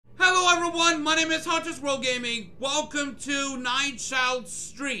everyone, my name is Hunter's World Gaming. Welcome to Nine Child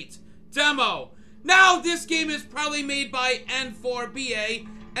Street Demo. Now, this game is probably made by N4BA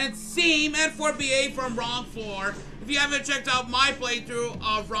and Seam N4BA from Wrong Floor. If you haven't checked out my playthrough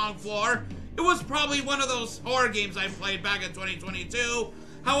of Wrong Floor, it was probably one of those horror games I played back in 2022.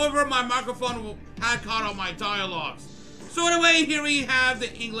 However, my microphone had caught all my dialogues. So anyway, here we have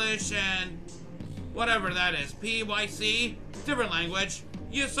the English and whatever that is, PYC, different language.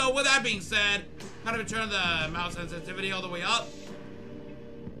 Yeah, so with that being said, how do we turn the mouse sensitivity all the way up?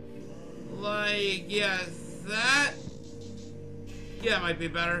 Like, yeah, that? Yeah, it might be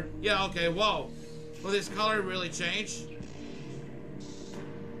better. Yeah, okay, whoa. Will this color really change?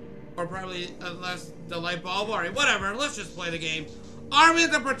 Or probably, unless the light bulb, alright, whatever, let's just play the game.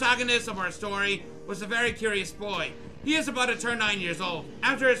 Armin, the protagonist of our story, was a very curious boy. He is about to turn 9 years old.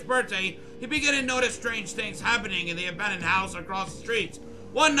 After his birthday, he began to notice strange things happening in the abandoned house across the street.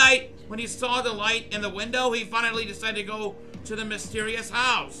 One night, when he saw the light in the window, he finally decided to go to the mysterious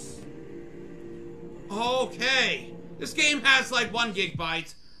house. Okay. This game has like 1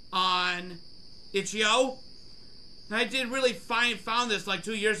 gigabyte on itch.io. And I did really found this like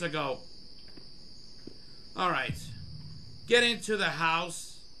 2 years ago. Alright. Get into the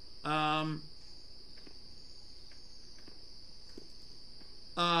house. How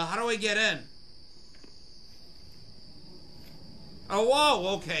do I get in? Oh,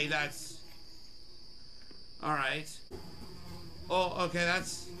 whoa, okay, that's... Alright. Oh, okay,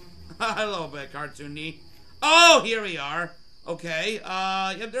 that's a little bit cartoony. Oh, here we are. Okay,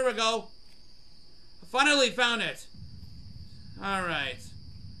 yep, there we go. Finally found it. Alright.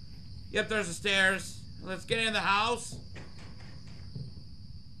 Yep, there's the stairs. Let's get in the house.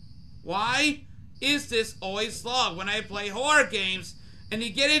 Why is this always locked when I play horror games and you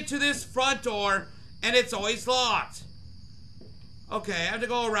get into this front door and it's always locked? Okay, I have to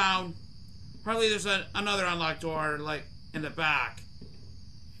go around. Probably there's another unlocked door, like, in the back.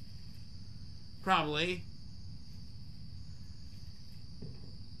 Probably.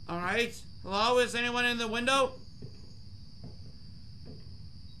 Alright. Hello, is anyone in the window?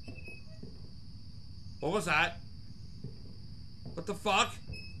 What was that? What the fuck?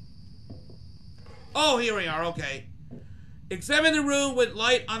 Oh, here we are, okay. Examine the room with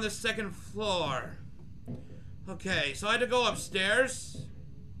light on the 2nd floor. Okay, so I had to go upstairs.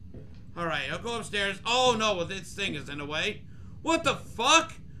 Alright, I'll go upstairs. Oh no, well, this thing is in the way. What the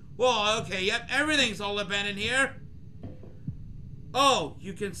fuck? Well, okay, yep, everything's all abandoned here. Oh,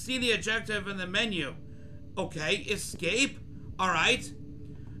 you can see the objective in the menu. Okay, escape. Alright.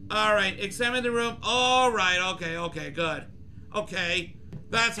 Alright, examine the room. Alright, okay, good. Okay,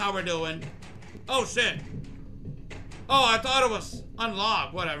 that's how we're doing. Oh, shit. Oh, I thought it was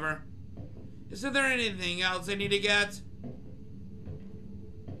unlocked, whatever. Isn't there anything else I need to get?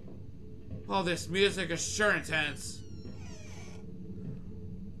 Oh, this music is sure intense.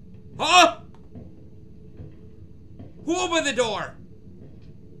 Huh? Who opened the door?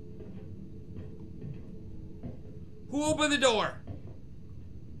 Who opened the door?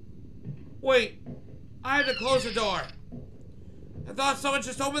 Wait, I had to close the door. I thought someone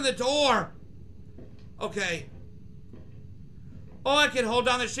just opened the door. Okay. Oh, I can hold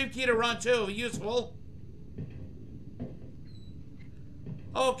down the shift key to run too. Useful.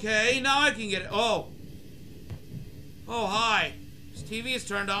 Okay, now I can get it. Oh. Oh, hi. This TV is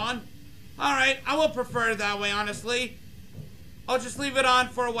turned on. Alright, I will prefer it that way, honestly. I'll just leave it on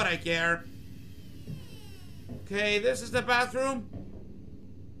for what I care. Okay, this is the bathroom.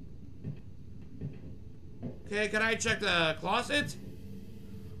 Okay, can I check the closet?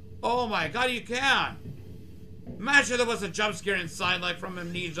 Oh my god, you can. Imagine there was a jump scare inside, like from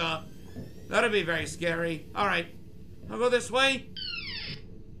Amnesia. That'd be very scary. Alright. I'll go this way.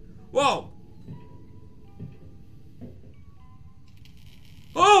 Whoa!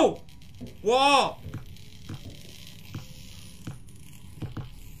 Oh! Whoa!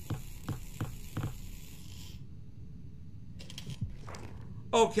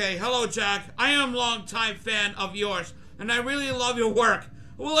 Okay, hello Jack. I am a longtime fan of yours, and I really love your work.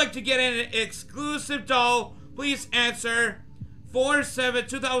 I would like to get an exclusive doll. Please answer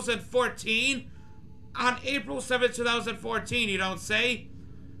 4/7/2014 on April 7th, 2014, you don't say?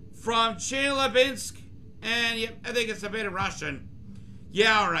 From Chelyabinsk, and yep, I think it's a bit of Russian.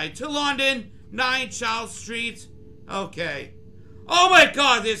 Yeah, alright. To London, 9 Charles Street. Okay. Oh my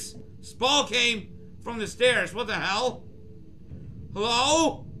god, this ball came from the stairs. What the hell?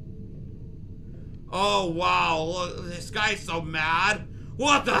 Hello? Oh wow, look, this guy's so mad.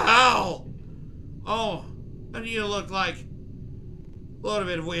 What the hell? Oh. And you look like a little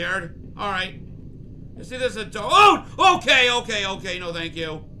bit weird. Alright. You see there's a door. Oh! Okay. No, thank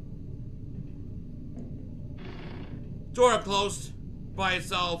you. Door closed by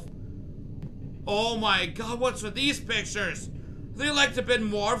itself. Oh my god, what's with these pictures? They like to been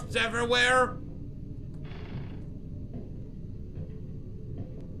morphed everywhere.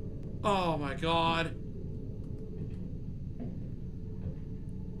 Oh my god.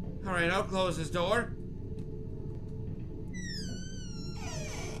 Alright, I'll close this door.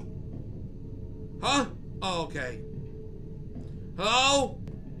 Huh? Oh, okay. Hello?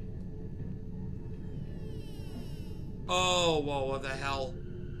 Oh, whoa, what the hell?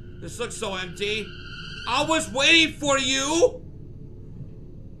 This looks so empty. I was waiting for you!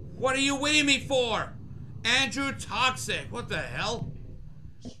 What are you waiting me for? Andrew Toxic. What the hell?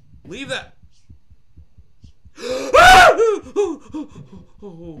 Leave that.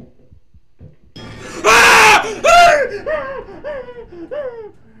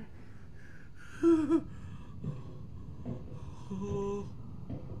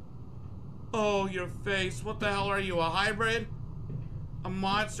 Oh, your face. What the hell are you, a hybrid? A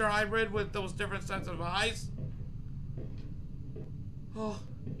monster hybrid with those different sets of eyes? Oh.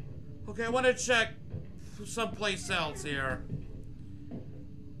 Okay, I want to check someplace else here.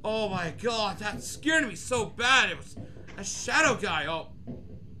 Oh my god, that scared me so bad. It was a shadow guy. Oh.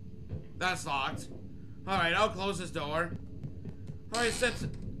 That's locked. Alright, I'll close this door. Alright, since...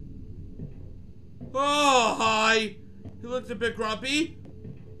 Oh, hi. He looks a bit grumpy.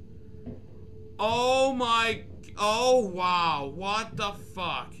 Oh my... Oh, wow. What the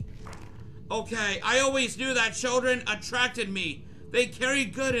fuck? Okay, I always knew that children attracted me. They carry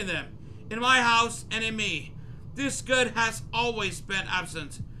good in them. In my house and in me. This good has always been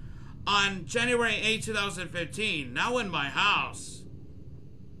absent. On January 8, 2015. Now in my house.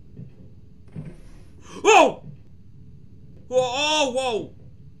 Whoa! Whoa, oh, whoa.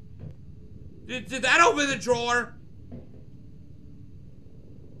 Did that open the drawer?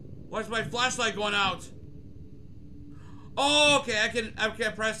 Why's my flashlight going out? Oh, okay, I can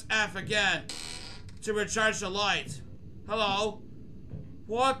press F again to recharge the light. Hello?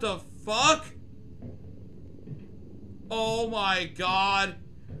 What the fuck? Oh my god.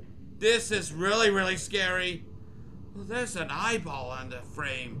 This is really, really scary. Well, there's an eyeball on the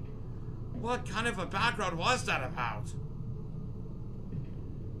frame. What kind of a background was that about?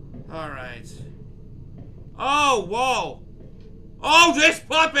 Alright. Oh, whoa. Oh, this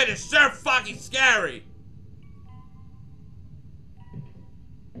puppet is so fucking scary.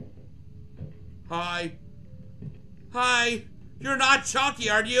 Hi. Hi. You're not Chucky,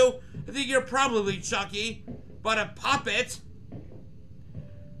 are you? I think you're probably Chucky, but a puppet.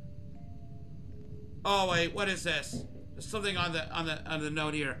 Oh wait, what is this? There's something on the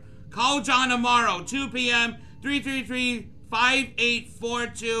note here. Call John tomorrow, 2 p.m.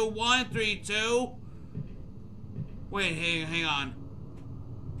 333-5842-132. Wait, hang on.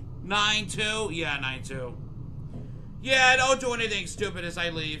 92? Yeah, 92. Yeah, don't do anything stupid as I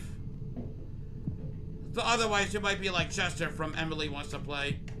leave. Otherwise, it might be like Chester from Emily Wants to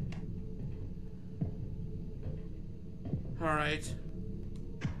Play. Alright.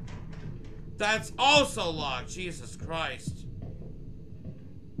 That's also locked. Jesus Christ.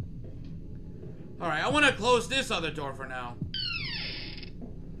 Alright, I want to close this other door for now.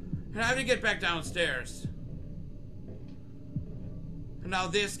 And I have to get back downstairs. And now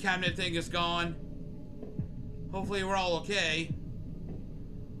this cabinet thing is gone. Hopefully we're all okay.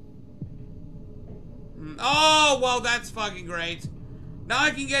 Oh, well, that's fucking great. Now I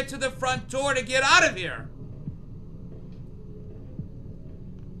can get to the front door to get out of here.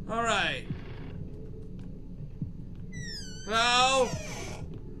 Alright. Hello?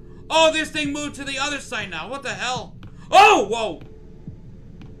 Oh, this thing moved to the other side now. What the hell? Oh, whoa.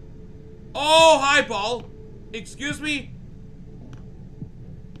 Oh, highball. Excuse me?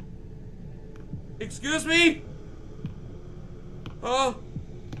 Excuse me? Oh.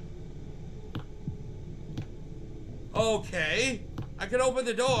 Okay. I can open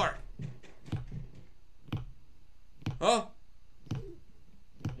the door. Huh?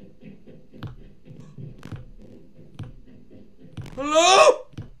 Hello?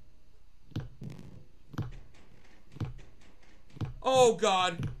 Oh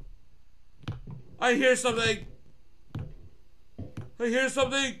God. I hear something. I hear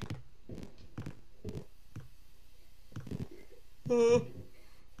something. No,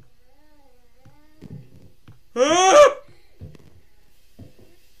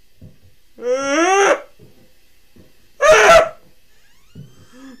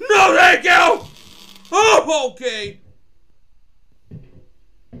 thank you. Oh, okay.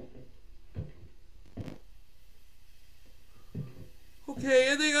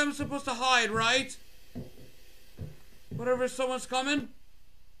 Okay, I think I'm supposed to hide, right? Whatever, someone's coming.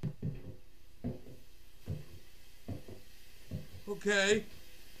 Okay.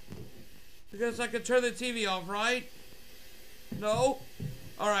 I guess I could turn the TV off, right? No?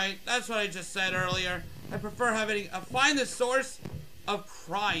 Alright, that's what I just said earlier. I prefer having find the source of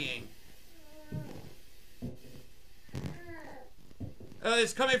crying.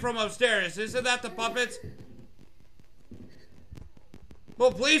 It's coming from upstairs. Isn't that the puppet?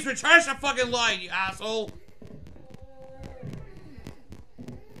 Well, please recharge the fucking line, you asshole.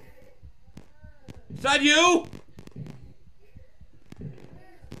 Is that you?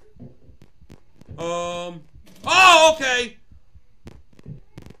 Oh, okay.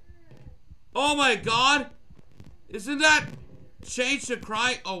 Oh my god. Isn't that change to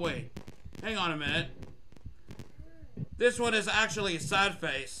cry? Oh wait. Hang on a minute. This one is actually a sad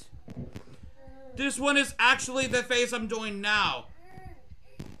face. This one is actually the face I'm doing now.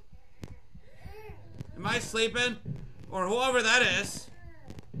 Am I sleeping? Or whoever that is.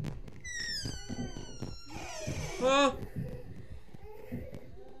 Huh?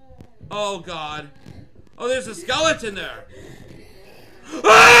 Oh god. Oh, there's a skeleton there.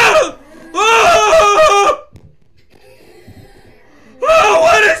 Ah! Oh! Oh,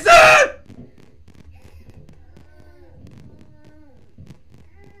 what is that?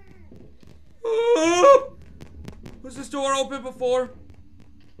 Oh! Was this door open before?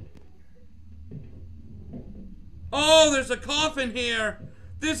 Oh, there's a coffin here.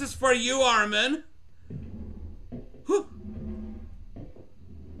 This is for you, Armin. Whew.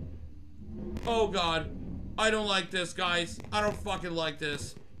 Oh god. I don't like this, guys. I don't fucking like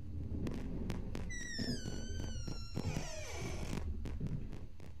this.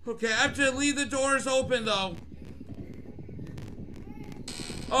 Okay, I have to leave the doors open, though.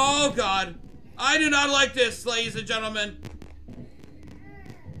 Oh god. I do not like this, ladies and gentlemen.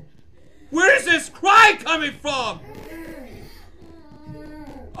 Where is this cry coming from?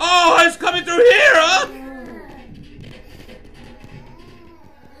 Oh, it's coming through here, huh?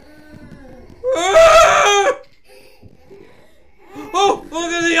 Oh,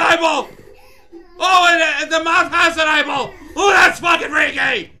 look at the eyeball! Oh, and the mouth has an eyeball! Oh, that's fucking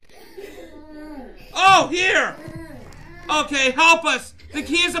freaky! Oh, here! Okay, help us! The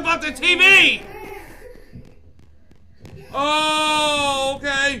key is above the TV! Oh,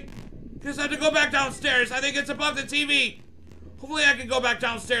 okay. Guess I have to go back downstairs. I think it's above the TV. Hopefully I can go back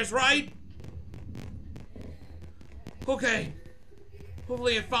downstairs, right? Okay.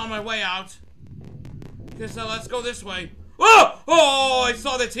 Hopefully I found my way out. Guess let's go this way. Oh! Oh, I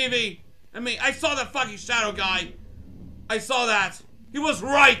saw the TV. I saw the fucking shadow guy. I saw that. He was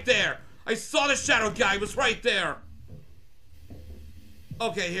right there. I saw the shadow guy. He was right there.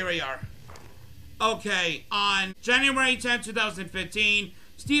 Okay, here we are. Okay, on January 10th, 2015,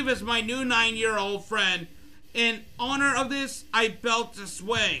 Steve is my new 9-year-old friend. In honor of this, I built a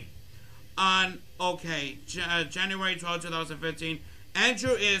swing. On, okay, January 12th, 2015,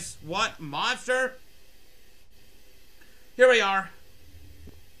 Andrew is what? Monster? Here we are.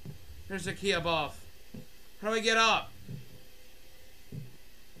 There's the key above. How do I get up?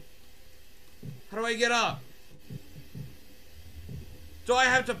 How do I get up? Do I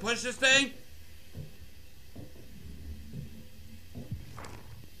have to push this thing?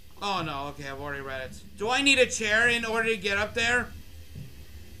 Oh no, okay, I've already read it. Do I need a chair in order to get up there?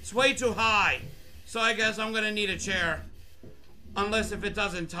 It's way too high. So I guess I'm gonna need a chair. Unless if it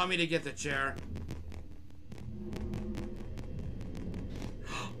doesn't tell me to get the chair.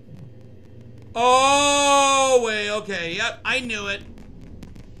 Oh, wait, okay, yep, I knew it.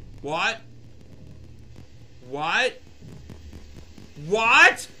 What? What?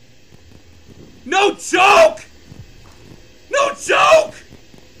 What? No joke! No joke!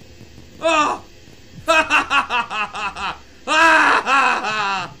 Oh!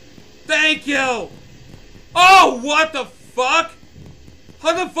 Thank you! Oh, what the fuck?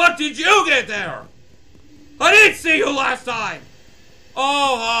 How the fuck did you get there? I didn't see you last time!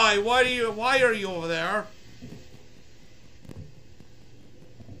 Oh, hi, why are you over there?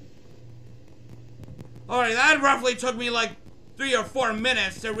 Alright, that roughly took me like 3 or 4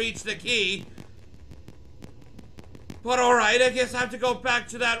 minutes to reach the key. But alright, I guess I have to go back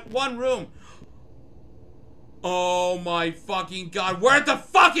to that one room. Oh my fucking god, where the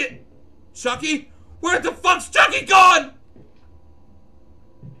fuck it? Chucky? Where the fuck's Chucky gone?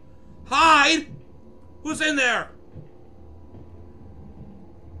 Hide? Who's in there?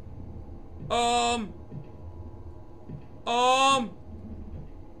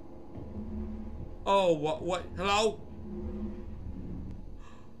 Oh, what? Hello?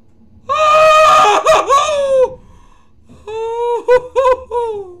 Oh!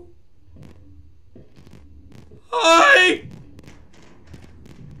 Oh! Hi!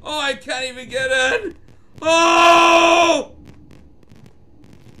 Oh, I can't even get in. Oh!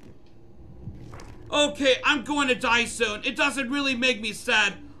 Okay, I'm going to die soon. It doesn't really make me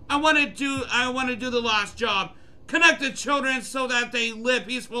sad. I want to do the last job. Connect the children so that they live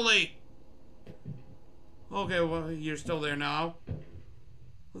peacefully. Okay, well, you're still there now.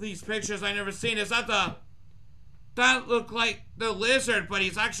 These pictures I never seen. Is that the... That looked like the lizard, but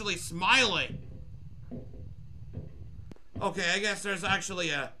he's actually smiling. Okay, I guess there's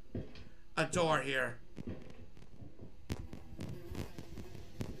actually a door here.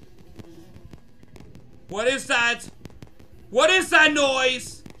 What is that? What is that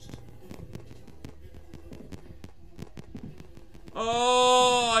noise?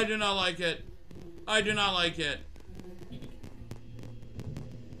 Oh, I do not like it. I do not like it.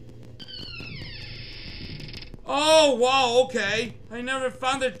 Oh, wow, okay. I never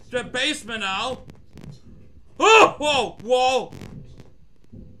found the basement now. Oh, whoa, whoa.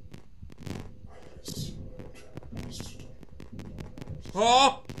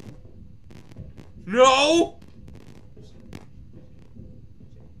 Oh. No.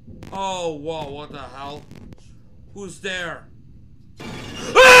 Oh, whoa, what the hell? Who's there?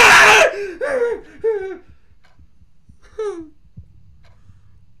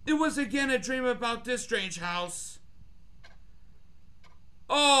 It was again a dream about this strange house.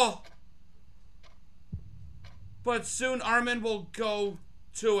 Oh. But soon Armin will go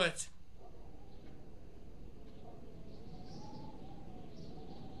to it.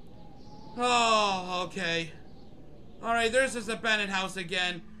 Oh, okay. Alright, there's this abandoned house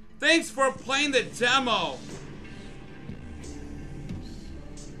again. Thanks for playing the demo.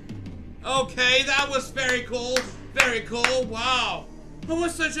 Okay, that was very cool. Very cool. Wow. That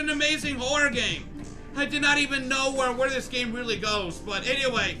was such an amazing horror game. I did not even know where this game really goes. But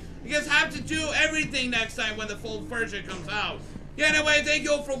anyway, you guys have to do everything next time when the full version comes out. Yeah, anyway, thank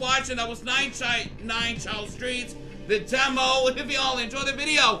you all for watching. That was 9 Child Streets, the demo. If you all enjoyed the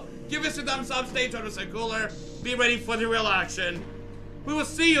video, give us a thumbs up, stay tuned to cooler. Be ready for the real action. We will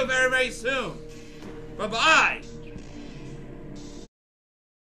see you very, very soon. Bye-bye.